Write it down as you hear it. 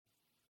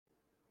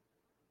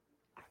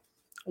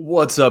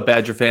What's up,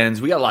 Badger fans?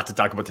 We got a lot to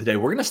talk about today.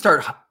 We're going to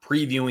start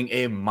previewing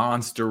a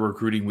monster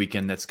recruiting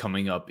weekend that's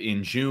coming up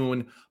in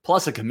June,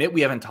 plus a commit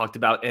we haven't talked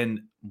about.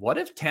 And what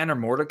if Tanner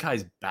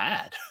Mordecai's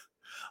bad?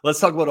 Let's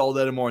talk about all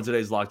that and more in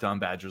today's Locked On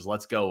Badgers.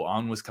 Let's go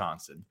on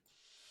Wisconsin.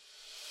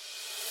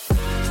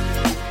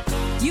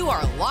 You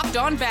are Locked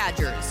On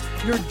Badgers,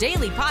 your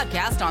daily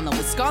podcast on the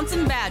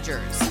Wisconsin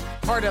Badgers,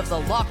 part of the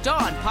Locked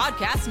On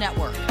Podcast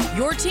Network,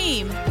 your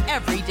team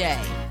every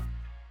day.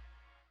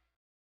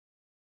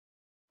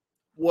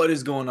 What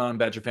is going on,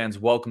 Badger fans?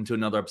 Welcome to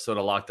another episode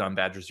of Locked On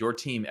Badgers, your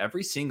team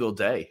every single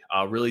day.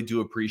 I really do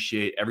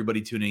appreciate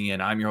everybody tuning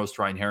in. I'm your host,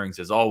 Ryan Herrings,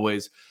 as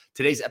always.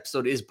 Today's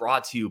episode is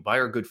brought to you by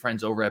our good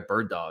friends over at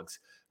Bird Dogs.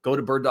 Go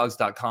to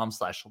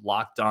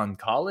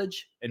birddogs.com/LockedOnCollege,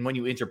 and when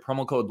you enter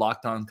promo code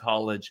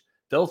LockedOnCollege,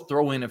 they'll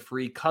throw in a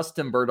free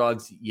custom Bird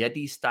Dogs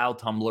Yeti-style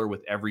tumbler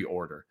with every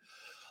order.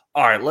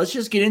 All right, let's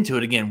just get into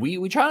it again.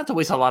 We try not to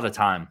waste a lot of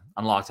time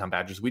on Locked On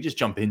Badgers. We just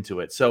jump into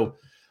it. So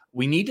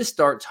we need to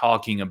start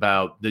talking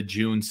about the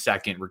June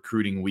 2nd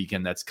recruiting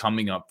weekend that's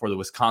coming up for the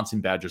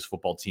Wisconsin Badgers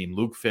football team.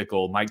 Luke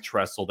Fickell, Mike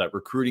Tressel, that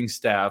recruiting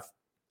staff,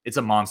 it's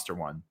a monster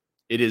one.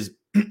 It is,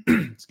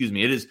 it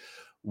is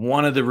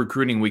one of the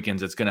recruiting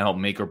weekends that's going to help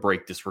make or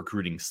break this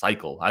recruiting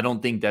cycle. I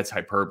don't think that's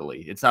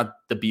hyperbole. It's not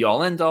the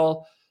be-all,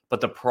 end-all,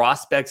 but the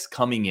prospects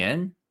coming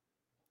in,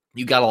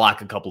 you got to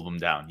lock a couple of them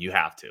down. You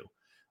have to.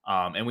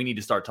 And we need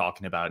to start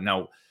talking about it.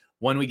 Now,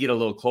 when we get a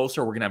little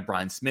closer, we're going to have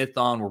Brian Smith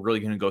on. We're really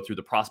going to go through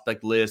the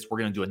prospect list. We're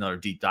going to do another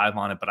deep dive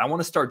on it. But I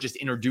want to start just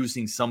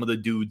introducing some of the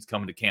dudes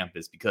coming to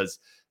campus because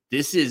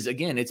this is,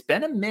 again, it's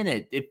been a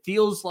minute. It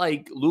feels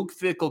like Luke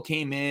Fickell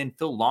came in,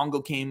 Phil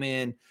Longo came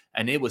in,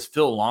 and it was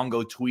Phil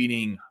Longo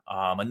tweeting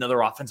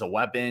another offensive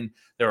weapon.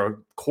 There are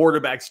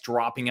quarterbacks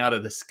dropping out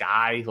of the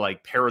sky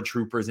like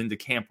paratroopers into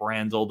Camp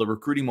Randall. The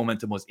recruiting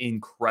momentum was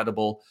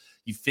incredible.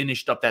 You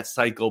finished up that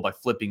cycle by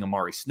flipping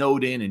Amari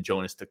Snowden and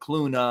Jonas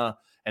Tacluna.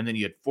 And then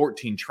you had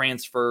 14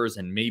 transfers,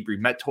 and Mabry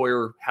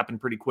Mettoyer happened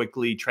pretty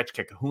quickly.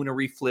 Trechka Kahuna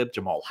reflipped,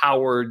 Jamal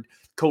Howard,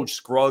 Coach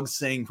Scruggs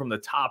saying from the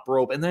top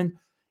rope. And then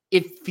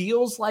it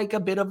feels like a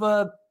bit of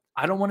a,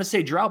 I don't want to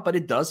say drought, but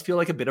it does feel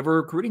like a bit of a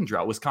recruiting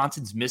drought.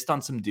 Wisconsin's missed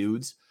on some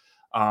dudes.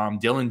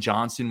 Dylan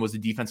Johnson was the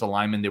defensive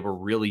lineman they were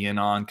really in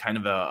on, kind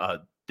of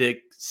a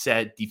thick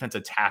set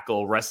defensive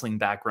tackle, wrestling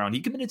background.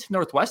 He committed to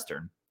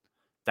Northwestern.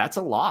 That's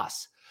a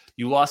loss.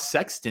 You lost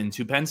Sexton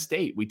to Penn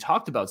State. We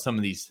talked about some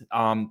of these.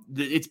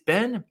 It's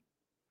been,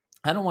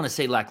 I don't want to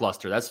say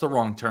lackluster. That's the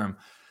wrong term,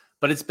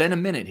 but it's been a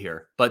minute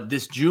here. But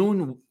this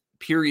June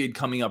period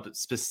coming up,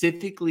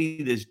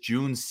 specifically this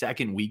June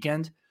 2nd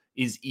weekend,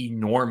 is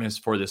enormous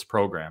for this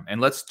program. And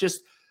let's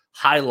just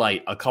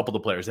highlight a couple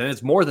of the players. And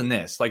it's more than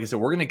this. Like I said,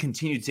 we're going to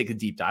continue to take a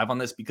deep dive on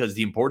this because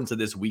the importance of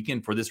this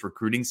weekend for this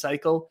recruiting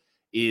cycle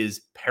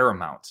is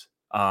paramount.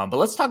 But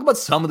let's talk about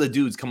some of the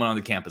dudes coming on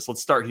the campus.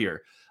 Let's start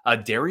here.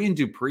 Darian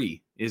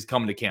Dupree is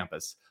coming to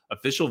campus.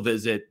 Official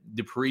visit.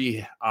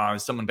 Dupree,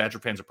 someone Badger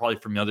fans are probably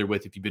familiar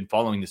with if you've been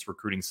following this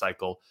recruiting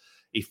cycle.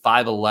 A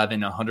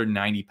 5'11",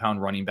 190-pound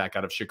running back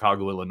out of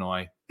Chicago,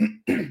 Illinois.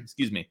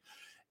 Excuse me.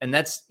 And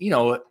that's,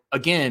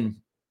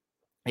 again,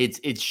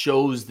 it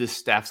shows the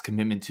staff's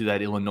commitment to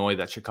that Illinois,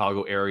 that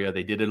Chicago area.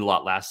 They did it a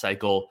lot last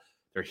cycle.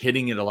 They're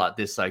hitting it a lot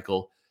this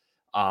cycle.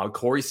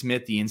 Corey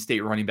Smith, the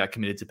in-state running back,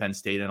 committed to Penn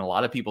State. And a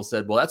lot of people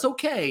said, well, that's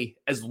okay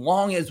as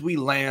long as we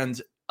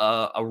land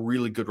a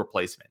really good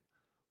replacement.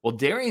 Well,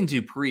 Darian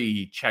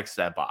Dupree checks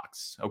that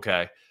box.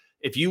 Okay.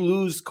 If you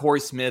lose Corey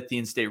Smith, the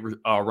in-state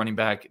running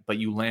back, but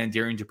you land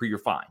Darian Dupree, you're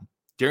fine.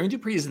 Darian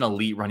Dupree is an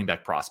elite running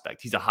back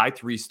prospect. He's a high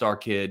 3-star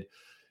kid,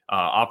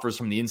 offers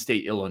from the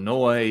in-state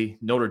Illinois,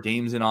 Notre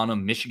Dame's in on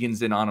him,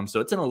 Michigan's in on him. So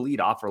it's an elite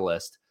offer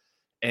list.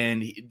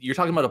 And you're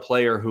talking about a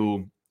player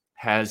who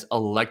has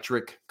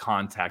electric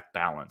contact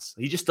balance.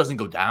 He just doesn't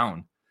go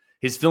down.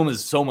 His film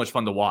is so much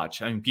fun to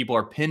watch. I mean, people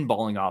are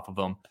pinballing off of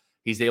him.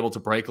 He's able to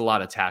break a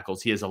lot of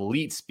tackles. He has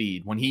elite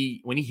speed. When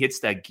he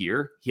hits that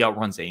gear, he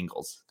outruns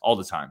angles all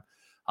the time.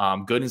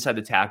 Good inside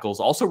the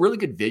tackles. Also really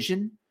good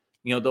vision.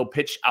 They'll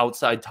pitch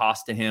outside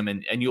toss to him,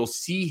 and you'll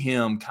see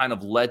him kind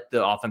of let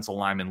the offensive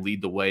lineman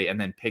lead the way and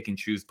then pick and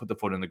choose, put the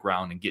foot on the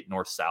ground and get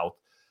north-south.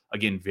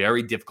 Again,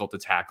 very difficult to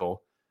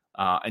tackle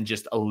and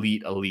just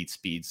elite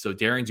speed. So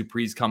Darian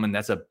Dupree's coming.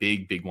 That's a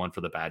big one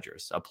for the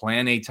Badgers. A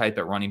plan A type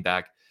at running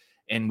back.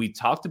 And we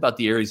talked about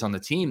the areas on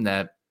the team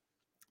that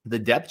the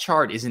depth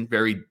chart I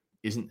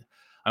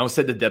almost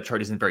said the depth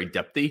chart isn't very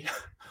depthy,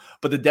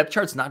 but the depth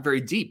chart's not very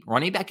deep.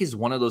 Running back is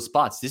one of those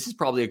spots. This is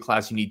probably a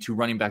class you need 2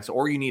 running backs,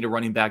 or you need a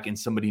running back and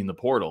somebody in the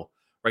portal,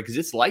 right? Because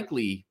it's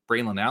likely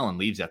Braylon Allen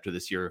leaves after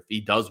this year if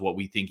he does what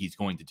we think he's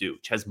going to do.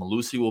 Ches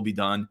Malusi will be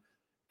done.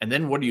 And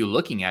then what are you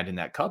looking at in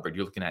that cupboard?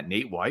 You're looking at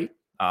Nate White.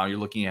 You're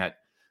looking at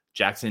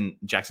Jackson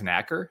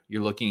Acker.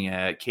 You're looking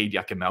at Cade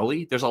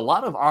Yakimelli. There's a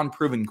lot of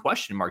unproven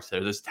question marks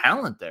there. There's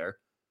talent there.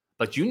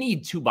 But you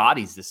need 2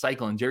 bodies this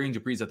cycle, and Darian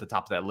Dupree's at the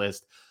top of that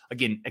list.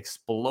 Again,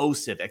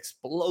 explosive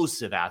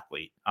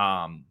athlete.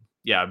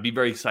 I'd be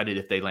very excited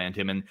if they land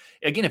him. And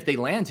again, if they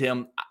land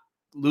him,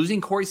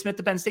 losing Corey Smith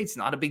to Penn State's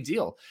not a big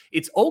deal.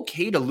 It's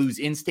okay to lose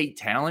in-state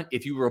talent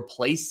if you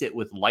replace it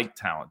with like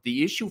talent.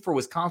 The issue for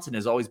Wisconsin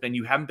has always been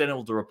you haven't been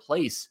able to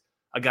replace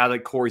a guy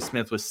like Corey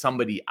Smith with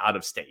somebody out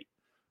of state,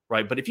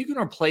 right? But if you can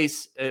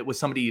replace it with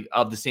somebody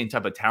of the same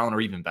type of talent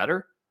or even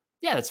better,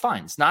 yeah, that's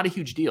fine. It's not a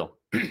huge deal.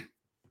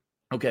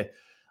 Okay.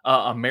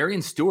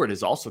 Marion Stewart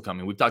is also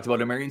coming. We've talked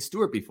about Marion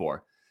Stewart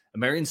before.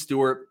 Marion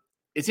Stewart,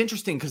 it's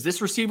interesting because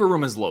this receiver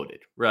room is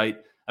loaded, right?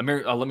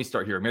 Let me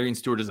start here. Marion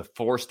Stewart is a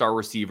 4-star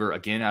receiver,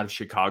 again, out of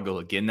Chicago,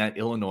 again, that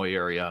Illinois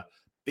area.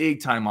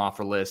 Big time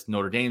offer list.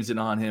 Notre Dame's in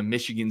on him.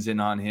 Michigan's in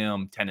on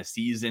him.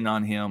 Tennessee's in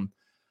on him.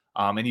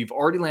 And you've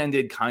already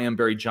landed Kyan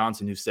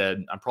Berry-Johnson, who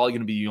said, I'm probably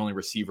going to be the only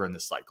receiver in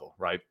this cycle,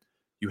 right?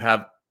 You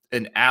have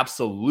an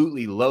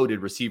absolutely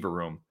loaded receiver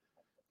room.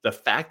 The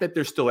fact that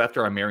they're still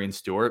after Marion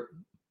Stewart,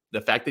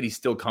 the fact that he's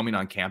still coming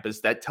on campus,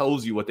 that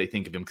tells you what they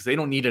think of him because they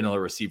don't need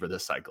another receiver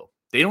this cycle.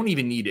 They don't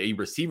even need a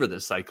receiver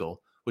this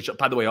cycle, which,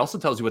 by the way, also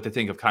tells you what they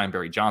think of Kyan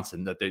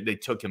Berry-Johnson, that they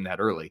took him that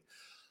early.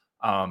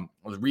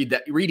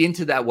 Read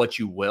into that what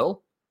you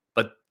will,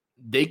 but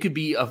they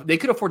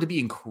could afford to be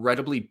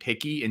incredibly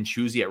picky and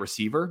choosy at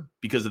receiver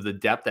because of the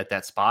depth at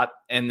that spot.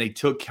 And they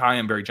took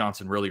Kyan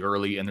Berry-Johnson really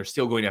early, and they're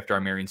still going after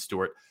Marion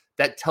Stewart.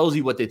 That tells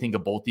you what they think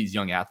of both these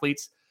young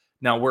athletes.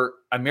 Now, where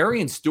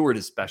Marion Stewart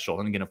is special,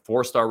 and again, a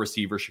 4-star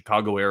receiver,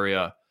 Chicago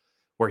area,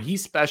 where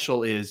he's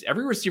special is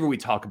every receiver we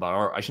talk about,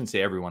 or I shouldn't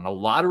say everyone, a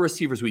lot of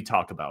receivers we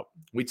talk about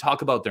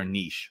their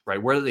niche, right?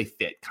 Where do they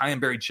fit? Kyan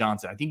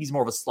Berry-Johnson, I think he's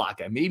more of a slot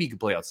guy. Maybe he could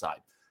play outside.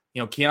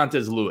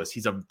 Keontae Lewis,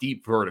 he's a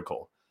deep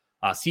vertical.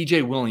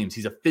 CJ Williams,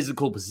 he's a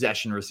physical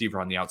possession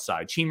receiver on the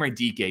outside. Chimere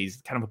Dike,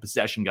 he's kind of a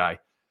possession guy.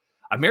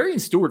 Marion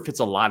Stewart fits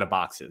a lot of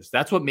boxes.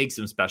 That's what makes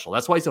him special.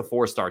 That's why he's a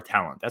 4-star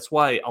talent. That's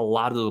why a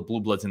lot of the blue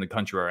bloods in the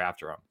country are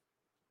after him.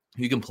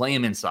 You can play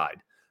him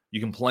inside. You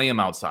can play him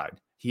outside.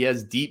 He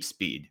has deep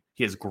speed.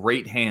 He has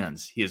great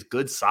hands. He has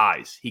good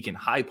size. He can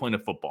high point a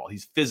football.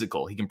 He's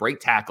physical. He can break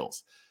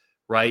tackles,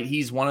 right?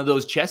 He's one of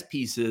those chess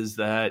pieces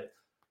that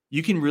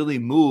you can really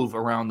move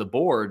around the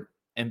board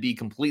and be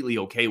completely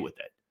okay with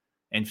it.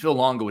 And Phil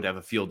Longo would have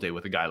a field day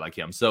with a guy like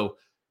him. So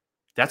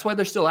that's why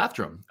they're still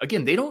after him.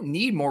 Again, they don't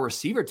need more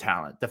receiver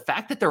talent. The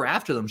fact that they're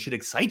after them should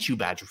excite you,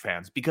 Badger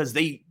fans, because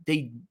they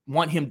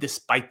want him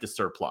despite the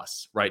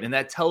surplus, right? And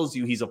that tells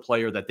you he's a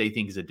player that they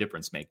think is a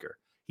difference maker.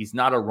 He's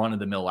not a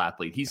run-of-the-mill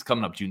athlete. He's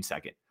coming up June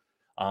 2nd.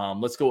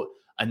 Let's go.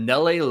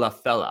 Anelu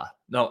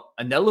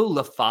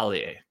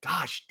Lafale.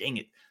 Gosh, dang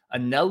it.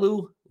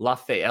 Anelu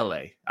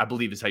Lafale, I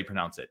believe is how you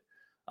pronounce it.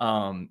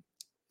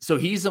 So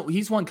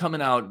he's one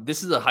coming out.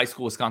 This is a high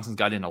school Wisconsin's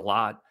got in a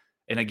lot.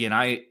 And again,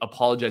 I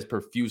apologize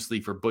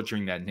profusely for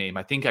butchering that name.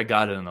 I think I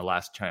got it in the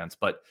last chance,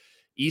 but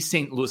East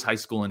St. Louis High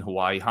School in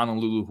Hawaii,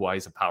 Honolulu, Hawaii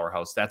is a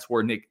powerhouse. That's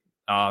where Nick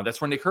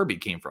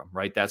Herbig came from,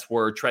 right? That's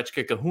where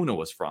Trechka Kahuna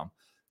was from.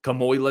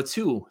 Kamoi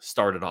Latu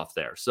started off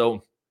there.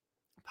 So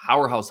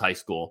powerhouse high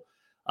school.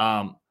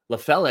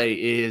 Lafele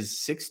is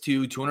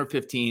 6'2",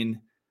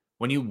 215.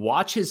 When you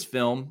watch his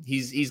film,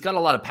 he's got a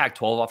lot of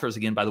Pac-12 offers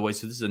again, by the way.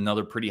 So this is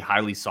another pretty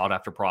highly sought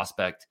after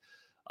prospect.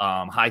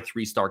 High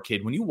 3-star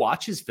kid. When you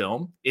watch his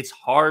film, it's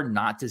hard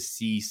not to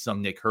see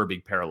some Nick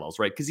Herbig parallels,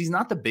 right? Because he's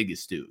not the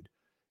biggest dude.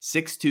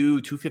 6'2",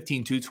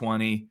 215,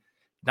 220.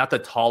 Not the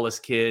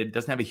tallest kid.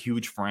 Doesn't have a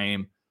huge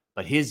frame.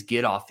 But his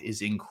get-off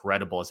is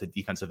incredible as a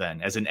defensive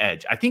end, as an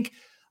edge. I think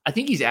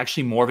he's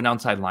actually more of an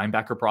outside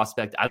linebacker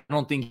prospect. I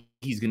don't think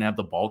he's going to have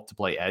the bulk to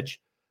play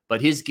edge.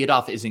 But his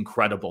get-off is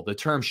incredible. The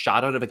term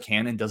shot out of a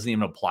cannon doesn't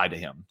even apply to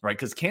him, right?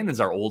 Because cannons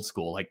are old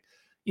school. Like,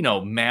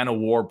 man of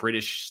war,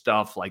 British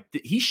stuff. Like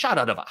he shot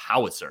out of a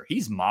howitzer.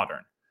 He's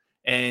modern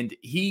and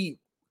he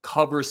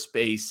covers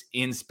space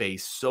in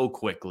space so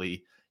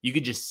quickly. You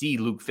could just see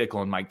Luke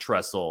Fickell and Mike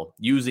Tressel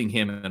using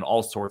him in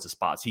all sorts of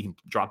spots. He can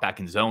drop back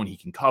in zone. He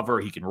can cover.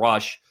 He can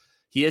rush.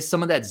 He has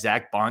some of that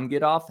Zach Bond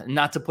get off, and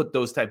not to put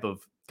those type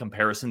of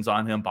comparisons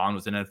on him. Bond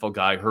was an NFL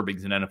guy.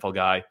 Herbig's an NFL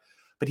guy,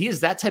 but he has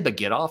that type of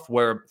get off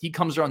where he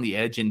comes around the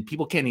edge and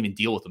people can't even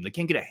deal with him. They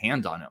can't get a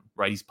hand on him,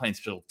 right? He's playing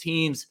special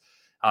teams.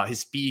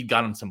 His speed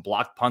got him some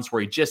blocked punts where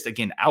he just,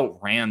 again,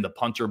 outran the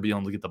punter being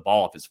able to get the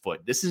ball off his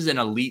foot. This is an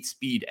elite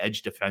speed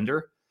edge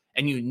defender,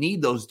 and you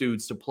need those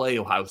dudes to play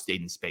Ohio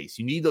State in space.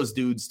 You need those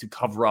dudes to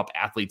cover up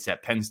athletes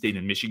at Penn State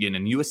and Michigan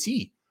and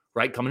USC,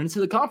 right? Coming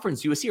into the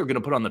conference, USC are going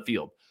to put on the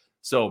field.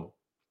 So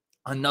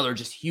another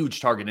just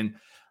huge target. And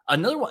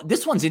another one,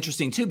 this one's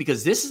interesting too,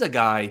 because this is a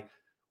guy,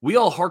 we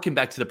all harken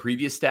back to the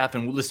previous staff.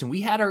 And listen,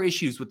 we had our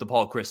issues with the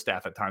Paul Chryst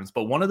staff at times,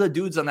 but one of the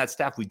dudes on that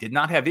staff we did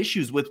not have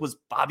issues with was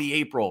Bobby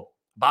April.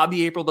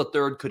 Bobby April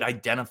III could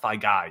identify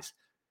guys.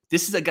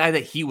 This is a guy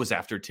that he was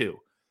after too.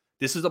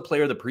 This is a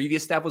player the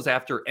previous staff was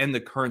after and the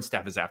current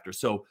staff is after.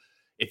 So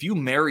if you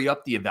marry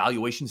up the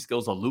evaluation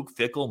skills of Luke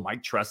Fickell,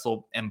 Mike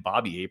Tressel, and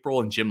Bobby April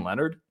and Jim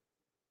Leonard,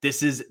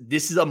 this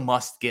is a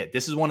must get.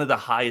 This is one of the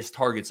highest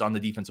targets on the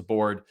defensive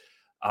board.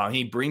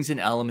 He brings an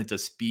element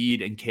of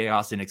speed and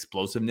chaos and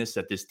explosiveness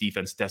that this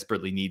defense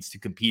desperately needs to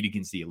compete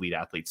against the elite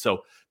athletes.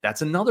 So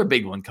that's another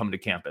big one coming to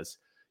campus.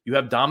 You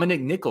have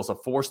Dominic Nichols, a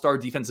 4-star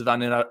defensive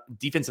end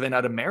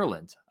out of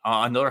Maryland,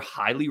 another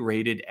highly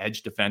rated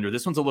edge defender.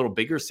 This one's a little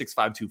bigger, 6'5",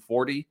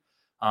 240.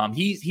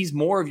 He's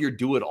more of your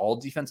do-it-all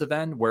defensive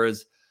end,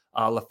 whereas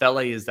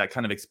Lefele is that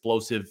kind of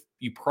explosive.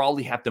 You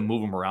probably have to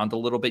move him around a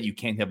little bit. You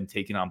can't have him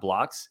taking on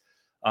blocks.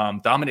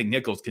 Dominic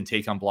Nichols can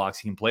take on blocks.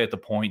 He can play at the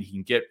point.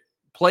 He can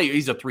play.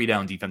 He's a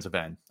 3-down defensive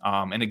end.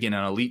 And again,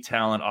 an elite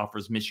talent,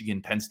 offers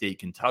Michigan, Penn State,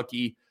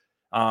 Kentucky.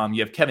 You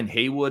have Kevin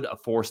Haywood, a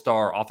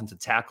 4-star offensive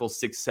tackle,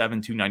 6'7",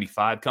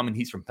 295 coming.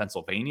 He's from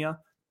Pennsylvania.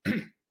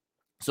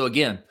 So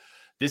again,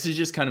 this is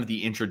just kind of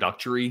the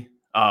introductory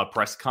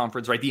press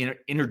conference, right? The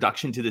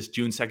introduction to this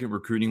June 2nd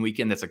recruiting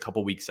weekend that's a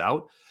couple weeks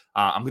out.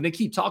 I'm going to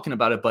keep talking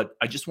about it, but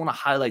I just want to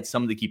highlight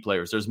some of the key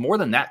players. There's more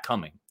than that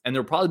coming, and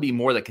there'll probably be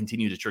more that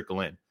continue to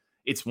trickle in.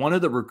 It's one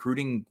of the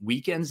recruiting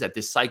weekends that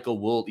this cycle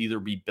will either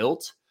be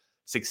built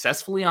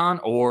successfully on,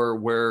 or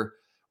where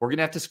we're going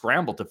to have to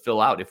scramble to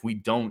fill out if we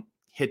don't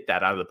hit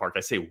that out of the park. I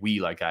say we,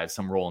 like I have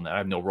some role in that. I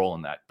have no role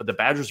in that. But the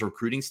Badgers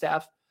recruiting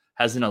staff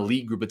has an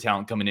elite group of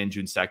talent coming in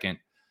June 2nd,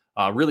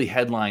 really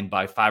headlined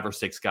by 5 or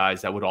 6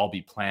 guys that would all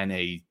be plan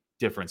A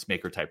difference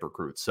maker type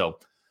recruits. So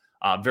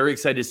very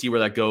excited to see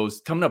where that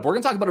goes. Coming up, we're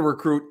going to talk about a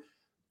recruit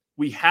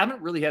we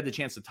haven't really had the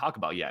chance to talk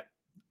about yet.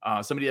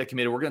 Somebody that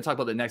committed. We're going to talk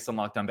about the next on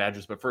Locked On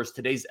Badgers. But first,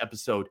 today's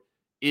episode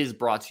is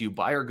brought to you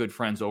by our good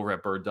friends over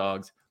at Bird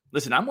Dogs.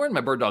 Listen, I'm wearing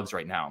my Bird Dogs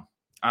right now.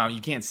 You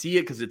can't see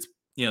it because it's,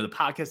 the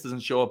podcast doesn't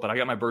show up, but I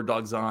got my Bird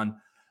Dogs on.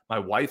 My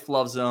wife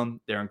loves them.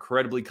 They're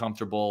incredibly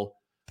comfortable.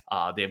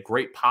 They have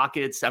great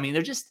pockets. I mean,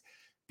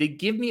 they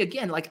give me,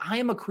 again, like I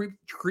am a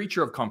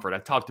creature of comfort.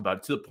 I've talked about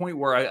it to the point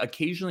where I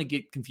occasionally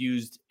get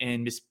confused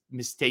and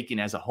mistaken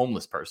as a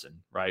homeless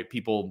person, right?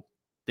 People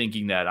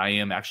thinking that I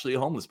am actually a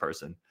homeless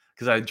person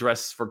because I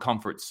dress for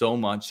comfort so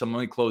much. Some of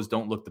my clothes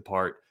don't look the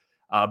part.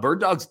 Bird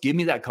Dogs give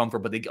me that comfort,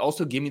 but they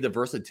also give me the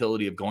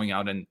versatility of going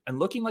out and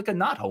looking like a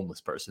not homeless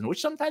person, which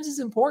sometimes is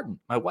important.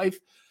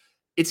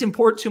 It's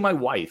important to my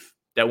wife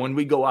that when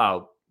we go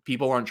out,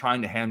 people aren't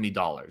trying to hand me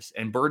dollars.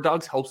 And Bird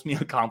Dogs helps me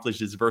accomplish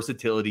this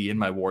versatility in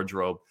my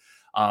wardrobe.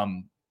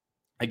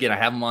 Again, I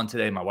have them on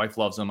today. My wife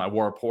loves them. I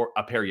wore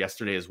a pair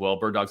yesterday as well.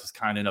 Bird Dogs is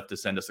kind enough to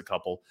send us a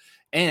couple.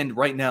 And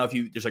right now,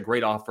 there's a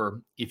great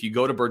offer. If you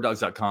go to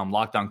birddogs.com,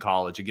 Locked On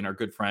College, again, our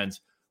good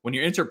friends, when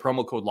you enter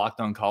promo code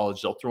Locked On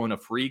College, they'll throw in a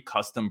free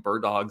custom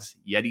Bird Dogs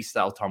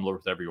Yeti-style tumbler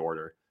with every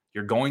order.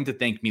 You're going to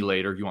thank me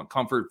later. You want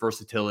comfort,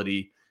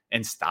 versatility,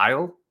 and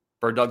style?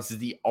 Bird Dogs is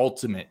the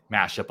ultimate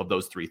mashup of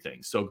those 3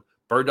 things. So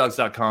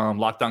birddogs.com,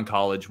 Locked On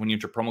College. When you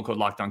enter promo code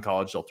Locked On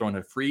College, they'll throw in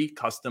a free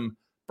custom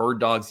Bird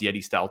Dogs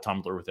Yeti-style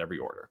tumbler with every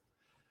order.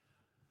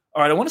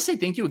 All right, I want to say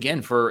thank you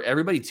again for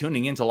everybody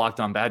tuning in to Locked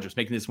On Badgers,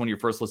 making this one of your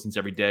first listens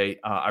every day.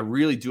 I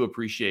really do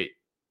appreciate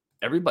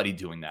everybody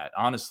doing that,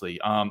 honestly.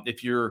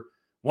 If you're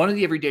one of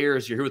the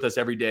everydayers, you're here with us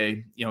every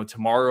day.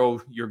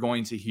 Tomorrow you're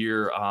going to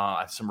hear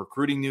some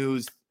recruiting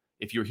news.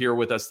 If you're here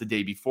with us the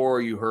day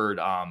before, you heard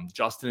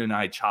Justin and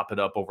I chop it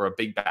up over a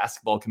big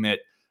basketball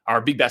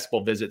big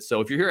basketball visit.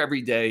 So if you're here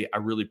every day, I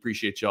really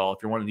appreciate y'all.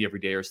 If you're one of the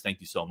everydayers, thank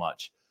you so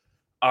much.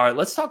 All right,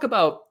 let's talk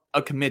about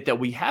a commit that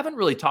we haven't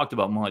really talked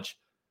about much,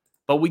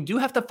 but we do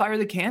have to fire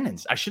the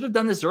cannons. I should have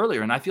done this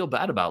earlier, and I feel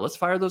bad about it. Let's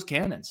fire those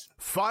cannons.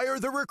 Fire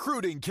the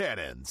recruiting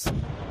cannons.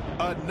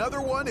 Another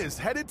one is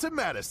headed to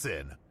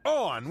Madison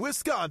on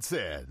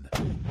Wisconsin.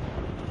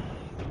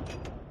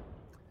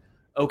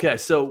 Okay,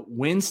 so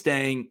Win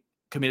Stang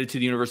committed to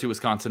the University of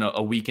Wisconsin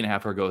a week and a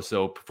half ago,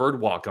 so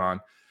preferred walk-on.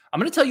 I'm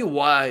going to tell you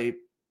why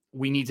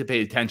we need to pay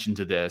attention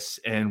to this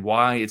and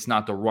why it's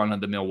not the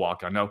run-of-the-mill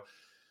walk-on. Now,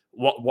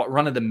 what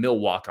run-of-the-mill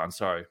walk-on,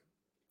 sorry.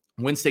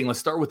 Win Stang, let's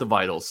start with the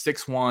vitals.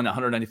 6'1",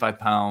 195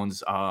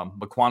 pounds,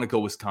 McQuantico,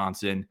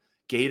 Wisconsin,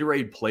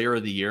 Gatorade Player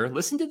of the Year.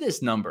 Listen to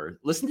this number.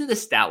 Listen to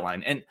this stat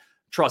line. And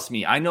trust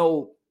me, I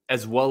know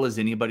as well as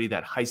anybody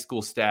that high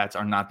school stats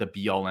are not the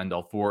be-all,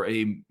 end-all for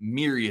a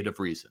myriad of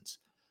reasons.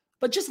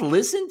 But just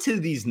listen to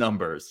these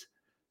numbers.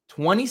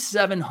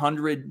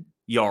 2,700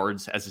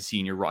 yards as a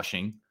senior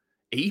rushing,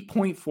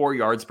 8.4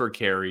 yards per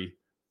carry,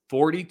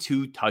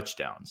 42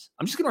 touchdowns.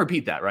 I'm just going to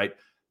repeat that, right?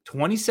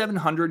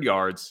 2,700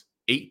 yards,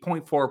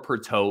 8.4 per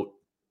tote,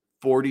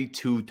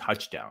 42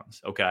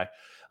 touchdowns, okay?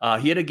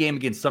 He had a game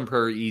against Sun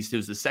Prairie East. It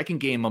was the second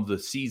game of the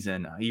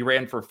season. He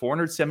ran for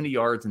 470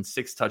 yards and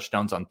 6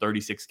 touchdowns on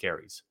 36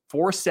 carries.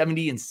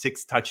 470 and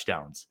 6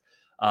 touchdowns.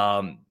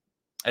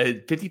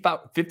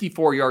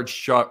 54 yards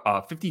short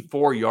of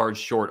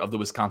the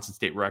Wisconsin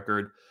State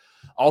record.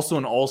 Also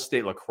an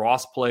all-state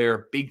lacrosse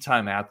player,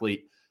 big-time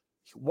athlete.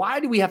 Why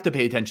do we have to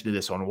pay attention to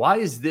this one? Why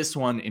is this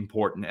one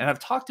important? And I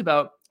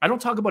don't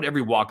talk about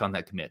every walk-on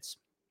that commits.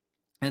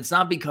 And it's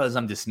not because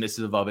I'm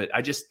dismissive of it.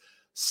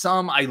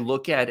 I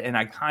look at and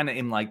I kind of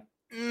am like,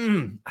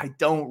 I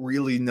don't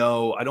really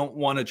know. I don't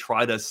want to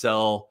try to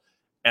sell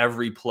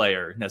every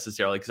player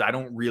necessarily because I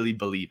don't really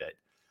believe it.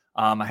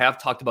 I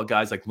have talked about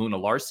guys like Luna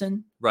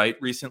Larson, right?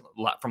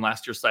 From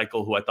last year's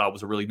cycle, who I thought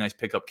was a really nice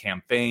pickup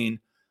campaign.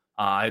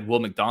 I had Will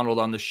McDonald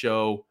on the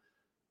show.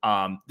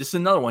 This is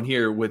another one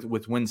here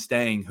with Win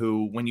Stang,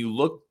 who, when you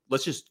look,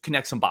 let's just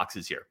connect some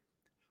boxes here.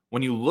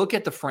 when you look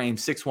at the frame,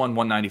 6'1",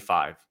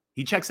 195,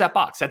 he checks that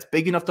box. That's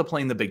big enough to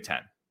play in the Big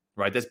Ten,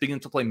 right? That's big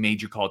enough to play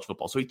major college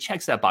football. So he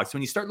checks that box.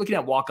 When you start looking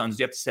at walk-ons,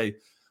 you have to say,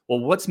 well,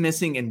 what's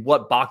missing and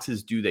what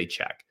boxes do they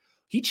check?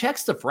 He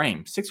checks the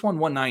frame, 6'1",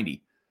 190.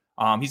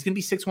 He's going to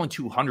be 6'1",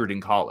 200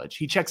 in college.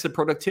 He checks the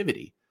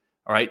productivity,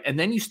 all right? And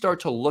then you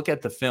start to look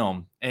at the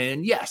film,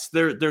 and yes,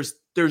 there's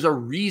a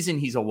reason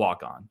he's a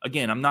walk-on.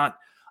 Again,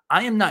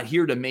 I am not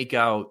here to make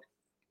out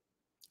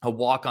a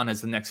walk-on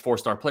as the next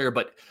 4-star player,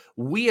 but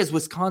we as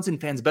Wisconsin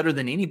fans better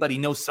than anybody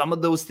know some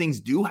of those things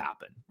do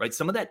happen, right?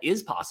 Some of that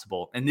is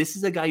possible. And this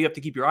is a guy you have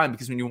to keep your eye on,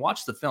 because when you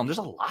watch the film, there's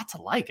a lot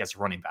to like as a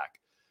running back,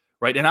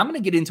 right? And I'm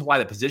going to get into why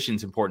the position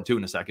is important too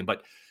in a second,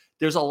 but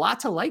there's a lot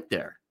to like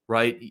there,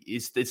 right?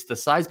 It's the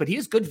size, but he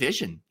has good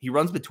vision. He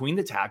runs between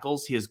the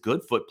tackles. He has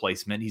good foot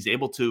placement. He's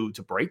able to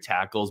break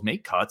tackles,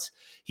 make cuts.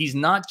 He's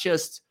not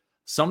just...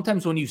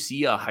 Sometimes when you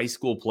see a high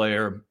school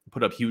player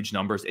put up huge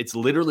numbers, it's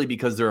literally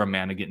because they're a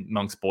man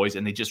amongst boys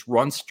and they just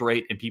run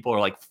straight and people are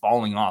like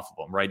falling off of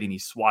them, right? And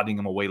he's swatting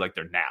them away like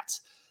they're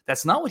gnats.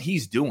 That's not what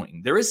he's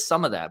doing. There is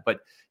some of that, but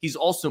he's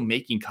also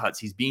making cuts.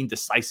 He's being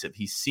decisive.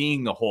 He's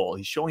seeing the hole.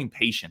 He's showing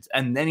patience.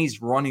 And then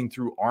he's running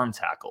through arm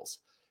tackles.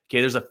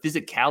 Okay, there's a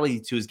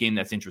physicality to his game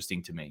that's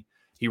interesting to me.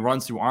 He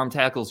runs through arm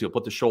tackles. He'll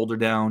put the shoulder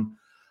down.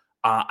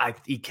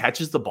 He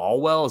catches the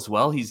ball well as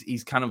well.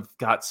 He's kind of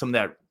got some of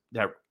that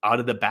out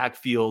of the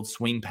backfield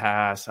swing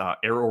pass,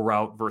 arrow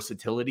route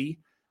versatility.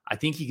 I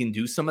think he can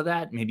do some of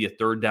that, maybe a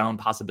third down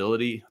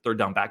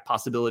back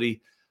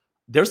possibility.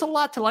 There's a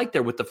lot to like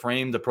there with the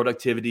frame, the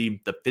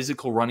productivity, the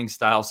physical running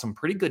style, some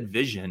pretty good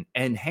vision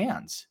and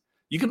hands.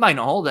 You combine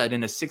all that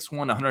in a 6'1",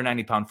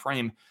 190-pound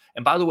frame.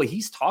 And by the way,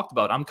 he's talked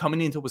about, I'm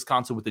coming into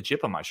Wisconsin with a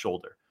chip on my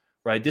shoulder,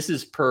 right? This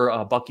is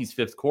per Bucky's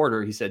fifth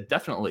quarter. He said,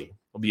 definitely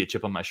will be a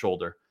chip on my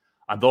shoulder.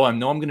 Although I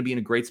know I'm going to be in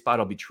a great spot,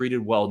 I'll be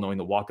treated well knowing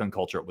the walk-on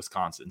culture at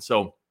Wisconsin.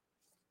 So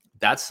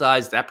that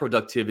size, that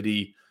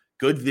productivity,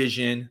 good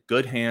vision,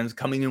 good hands,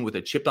 coming in with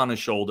a chip on his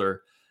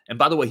shoulder. And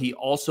by the way, he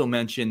also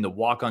mentioned the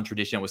walk-on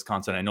tradition at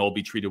Wisconsin. I know will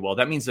be treated well.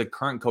 That means the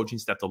current coaching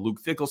staff, the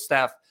Luke Fickell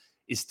staff,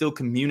 is still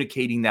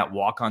communicating that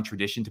walk-on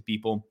tradition to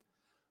people.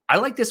 I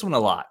like this one a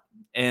lot.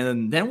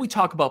 And then we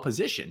talk about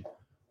position.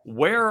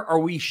 Where are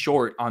we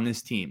short on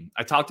this team?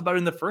 I talked about it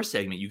in the first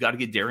segment. You got to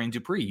get Darian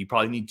Dupree. You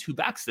probably need 2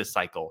 backs this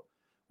cycle.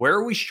 Where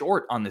are we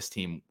short on this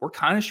team? We're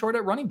kind of short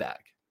at running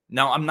back.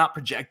 Now, I'm not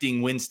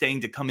projecting Win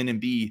Stang to come in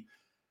and be,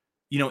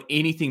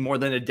 anything more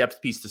than a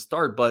depth piece to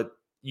start, but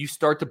you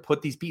start to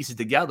put these pieces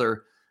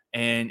together.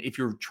 And if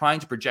you're trying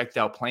to project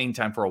out playing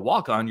time for a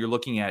walk-on, you're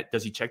looking at,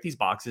 does he check these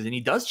boxes? And he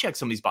does check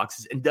some of these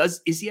boxes. And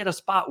is he at a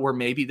spot where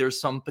maybe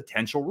there's some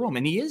potential room?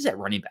 And he is at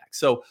running back.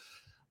 So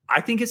I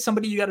think it's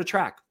somebody you got to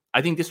track.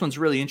 I think this one's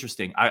really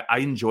interesting. I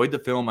enjoyed the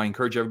film. I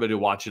encourage everybody to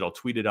watch it. I'll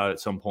tweet it out at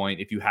some point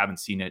if you haven't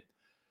seen it.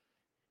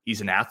 He's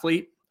an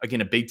athlete,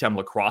 again, a big-time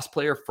lacrosse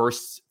player,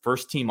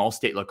 first team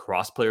all-state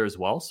lacrosse player as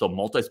well. So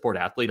multi-sport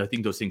athlete. I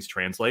think those things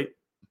translate,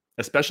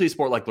 especially a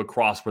sport like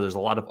lacrosse where there's a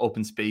lot of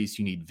open space.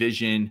 You need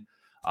vision.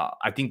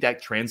 I think that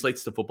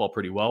translates to football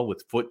pretty well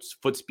with foot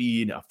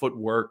speed,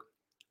 footwork.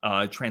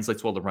 It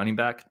translates well to running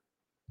back.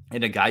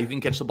 And a guy who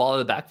can catch the ball out of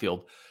the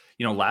backfield.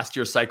 Last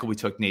year's cycle, we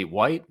took Nate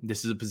White.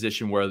 This is a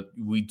position where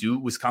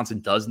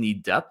Wisconsin does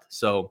need depth.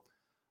 So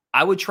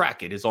I would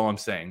track it is all I'm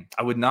saying.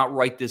 I would not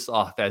write this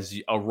off as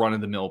a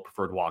run-of-the-mill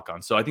preferred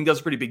walk-on. So I think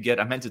that's a pretty big get.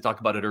 I meant to talk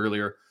about it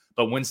earlier,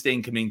 but Win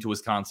Stang coming to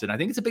Wisconsin, I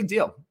think it's a big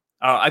deal.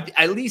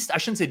 At least I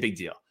shouldn't say big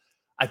deal.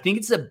 I think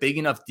it's a big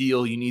enough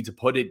deal. You need to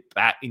put it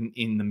back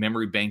in the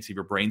memory banks of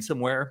your brain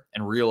somewhere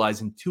and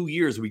realize in 2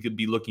 years we could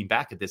be looking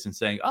back at this and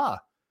saying,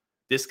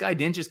 this guy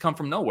didn't just come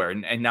from nowhere.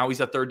 And now he's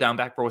a third down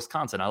back for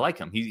Wisconsin. I like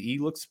him. He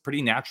looks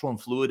pretty natural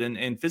and fluid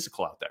and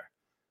physical out there.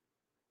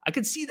 I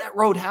could see that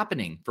road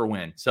happening for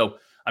Win. So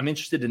I'm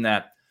interested in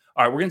that.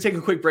 All right, we're going to take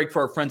a quick break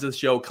for our friends of the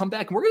show. Come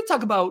back, and we're going to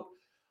talk about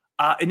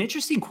an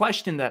interesting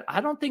question that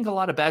I don't think a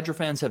lot of Badger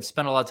fans have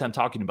spent a lot of time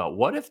talking about.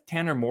 What if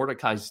Tanner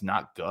Mordecai's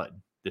not good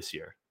this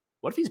year?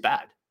 What if he's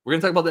bad? We're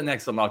going to talk about that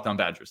next on Locked On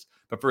Badgers.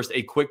 But first,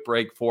 a quick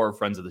break for our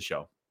friends of the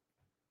show.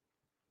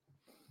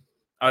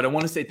 All right, I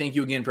want to say thank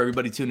you again for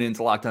everybody tuning in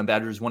to Locked On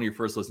Badgers, one of your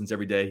first listens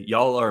every day.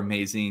 Y'all are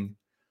amazing.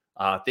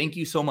 Thank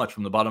you so much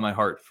from the bottom of my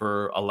heart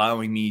for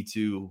allowing me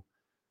to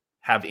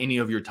have any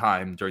of your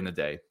time during the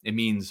day. It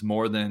means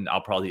more than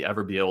I'll probably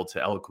ever be able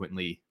to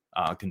eloquently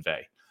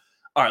convey.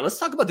 All right, let's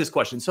talk about this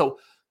question. So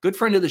good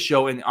friend of the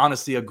show and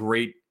honestly a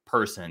great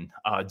person,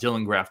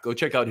 Dylan Graff. Go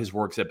check out his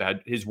work at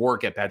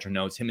Badger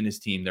Notes. Him and his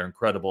team, they're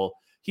incredible.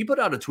 He put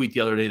out a tweet the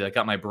other day that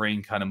got my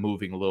brain kind of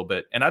moving a little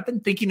bit. And I've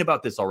been thinking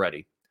about this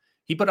already.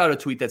 He put out a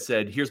tweet that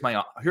said, here's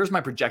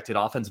my projected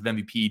offensive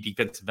MVP,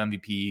 defensive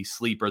MVP,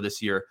 sleeper this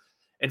year.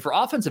 And for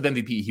offensive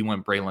MVP, he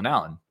went Braylon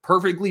Allen.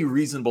 Perfectly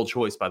reasonable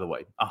choice, by the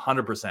way,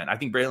 100%. I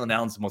think Braylon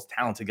Allen's the most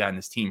talented guy in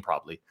this team,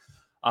 probably.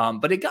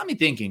 But it got me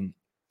thinking,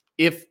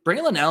 if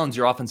Braylon Allen's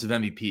your offensive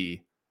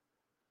MVP,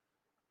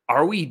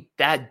 are we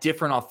that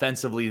different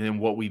offensively than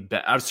what we've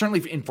been?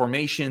 Certainly in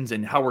formations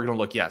and how we're going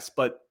to look, yes.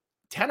 But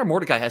Tanner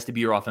Mordecai has to be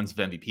your offensive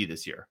MVP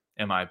this year,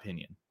 in my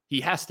opinion.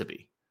 He has to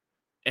be.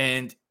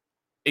 And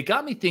it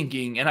got me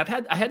thinking, and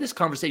I had this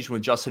conversation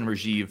with Justin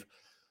Rajiv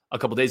a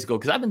couple days ago,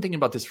 because I've been thinking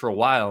about this for a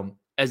while.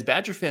 As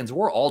Badger fans,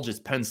 we're all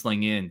just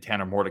penciling in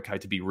Tanner Mordecai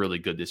to be really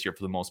good this year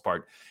for the most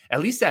part. At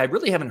least I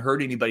really haven't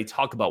heard anybody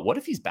talk about, what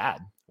if he's bad?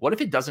 What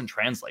if it doesn't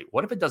translate?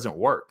 What if it doesn't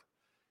work?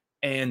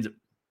 And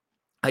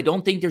I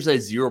don't think there's a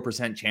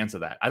 0% chance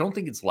of that. I don't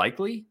think it's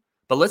likely,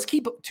 but let's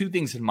keep two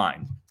things in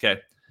mind.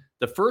 Okay.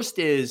 The first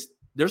is,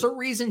 there's a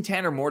reason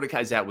Tanner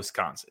Mordecai's at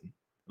Wisconsin.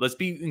 Let's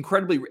be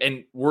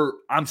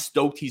I'm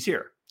stoked he's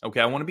here.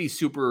 Okay. I want to be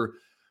super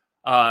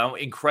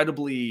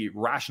incredibly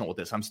rational with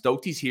this. I'm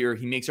stoked he's here.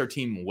 He makes our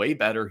team way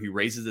better. He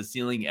raises the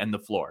ceiling and the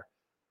floor.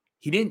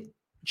 He didn't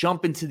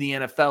jump into the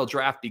NFL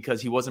draft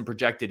because he wasn't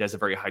projected as a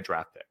very high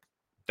draft pick.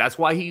 That's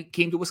why he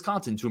came to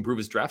Wisconsin, to improve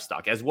his draft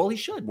stock, as well he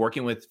should,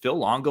 working with Phil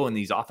Longo and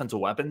these offensive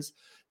weapons,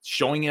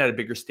 showing it at a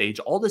bigger stage.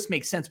 All this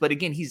makes sense. But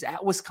again, he's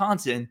at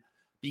Wisconsin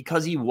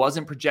because he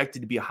wasn't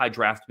projected to be a high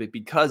draft pick,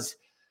 because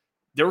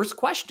there was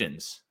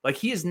questions. Like,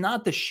 he is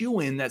not the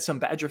shoo-in that some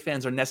Badger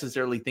fans are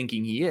necessarily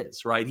thinking he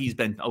is, right? He's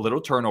been a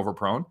little turnover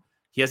prone.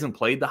 He hasn't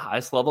played the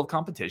highest level of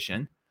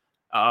competition.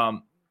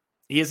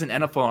 He has an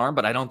NFL arm,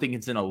 but I don't think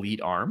it's an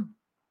elite arm.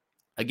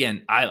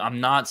 Again, I'm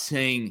not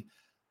saying,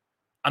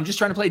 I'm just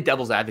trying to play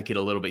devil's advocate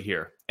a little bit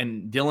here.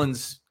 And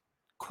Dylan's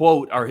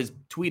quote, or his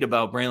tweet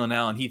about Braylon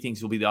Allen, he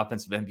thinks he'll be the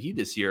offensive MVP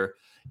this year.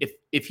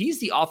 If he's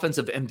the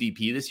offensive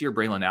MVP this year,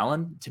 Braylon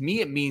Allen, to me,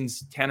 it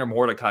means Tanner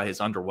Mordecai is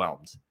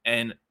underwhelmed.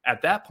 And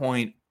at that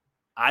point,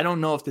 I don't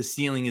know if the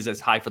ceiling is as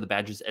high for the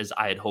Badgers as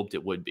I had hoped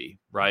it would be,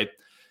 right?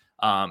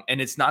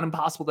 And it's not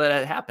impossible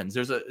that it happens.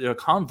 There's a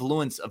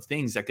confluence of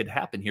things that could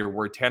happen here,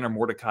 where Tanner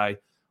Mordecai,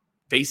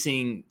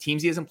 facing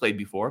teams he hasn't played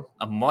before,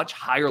 a much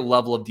higher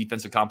level of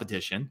defensive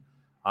competition,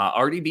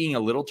 already being a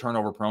little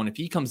turnover prone. If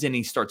he comes in and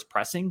he starts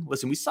pressing,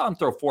 listen, we saw him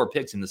throw 4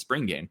 picks in the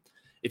spring game.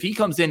 If he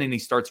comes in and he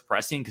starts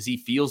pressing because he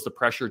feels the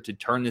pressure to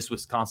turn this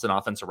Wisconsin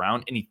offense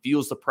around, and he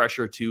feels the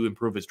pressure to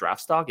improve his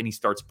draft stock, and he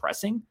starts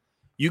pressing,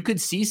 you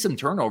could see some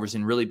turnovers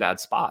in really bad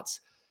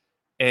spots.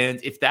 And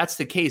if that's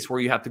the case,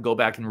 where you have to go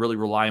back and really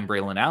rely on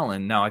Braylon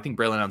Allen, now I think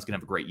Braylon Allen's going to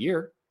have a great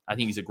year. I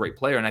think he's a great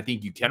player, and I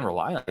think you can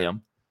rely on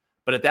him.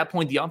 But at that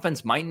point, the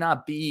offense might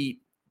not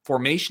be,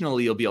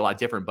 formationally, it'll be a lot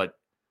different, but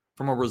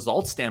from a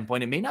results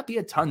standpoint, it may not be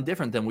a ton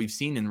different than we've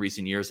seen in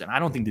recent years. And I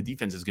don't think the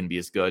defense is going to be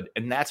as good.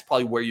 And that's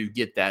probably where you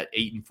get that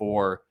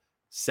 8-4,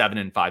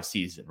 7-5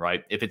 season,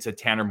 right? If it's a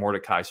Tanner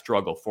Mordecai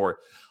struggle, for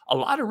a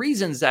lot of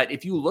reasons, that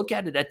if you look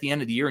at it at the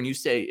end of the year and you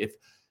say, if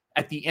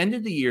at the end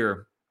of the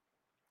year,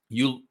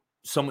 you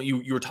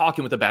were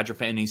talking with a Badger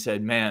fan and he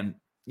said, man,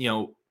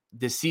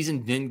 this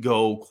season didn't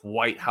go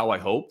quite how I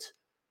hoped.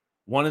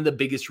 One of the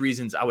biggest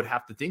reasons I would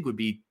have to think would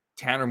be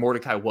Tanner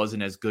Mordecai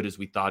wasn't as good as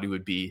we thought he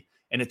would be.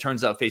 And it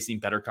turns out, facing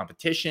better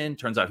competition,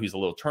 turns out he's a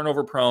little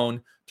turnover prone.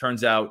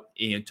 Turns out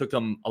it took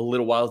him a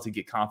little while to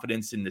get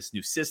confidence in this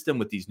new system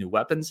with these new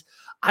weapons.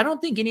 I don't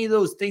think any of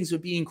those things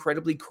would be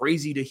incredibly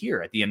crazy to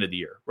hear at the end of the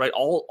year, right?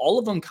 All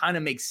of them kind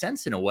of make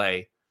sense in a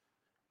way.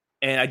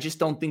 And I just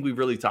don't think we've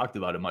really talked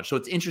about it much. So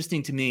it's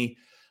interesting to me.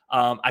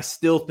 I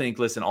still think,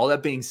 listen, all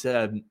that being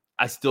said,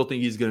 I still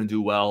think he's going to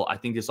do well. I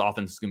think this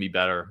offense is going to be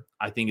better.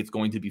 I think it's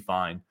going to be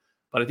fine.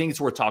 But I think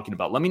it's worth talking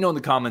about. Let me know in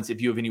the comments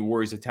if you have any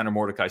worries of Tanner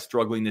Mordecai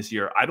struggling this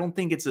year. I don't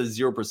think it's a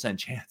 0%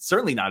 chance.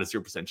 Certainly not a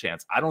 0%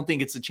 chance. I don't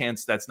think it's a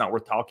chance that's not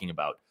worth talking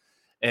about.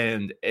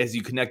 And as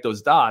you connect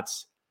those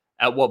dots,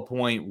 at what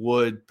point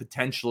would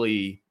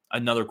potentially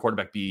another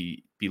quarterback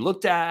be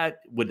looked at?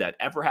 Would that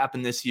ever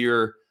happen this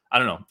year? I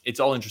don't know. It's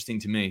all interesting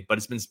to me, but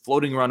it's been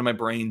floating around in my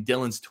brain.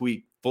 Dylan's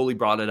tweet fully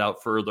brought it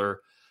out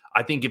further.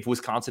 I think if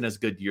Wisconsin has a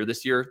good year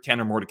this year,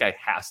 Tanner Mordecai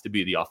has to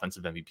be the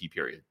offensive MVP,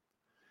 period.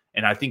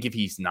 And I think if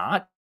he's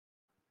not,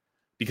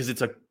 because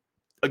it's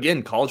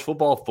again, college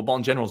football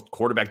in general is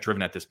quarterback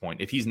driven at this point.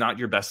 If he's not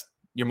your best,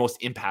 your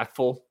most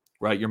impactful,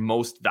 right, your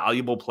most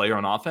valuable player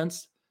on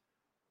offense,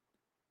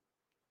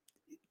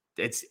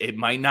 it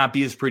might not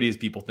be as pretty as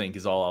people think,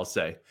 is all I'll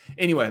say.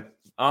 Anyway,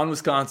 on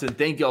Wisconsin,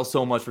 thank you all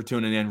so much for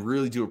tuning in.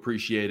 Really do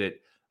appreciate it.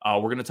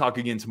 We're going to talk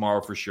again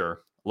tomorrow for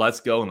sure. Let's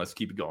go and let's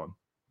keep it going.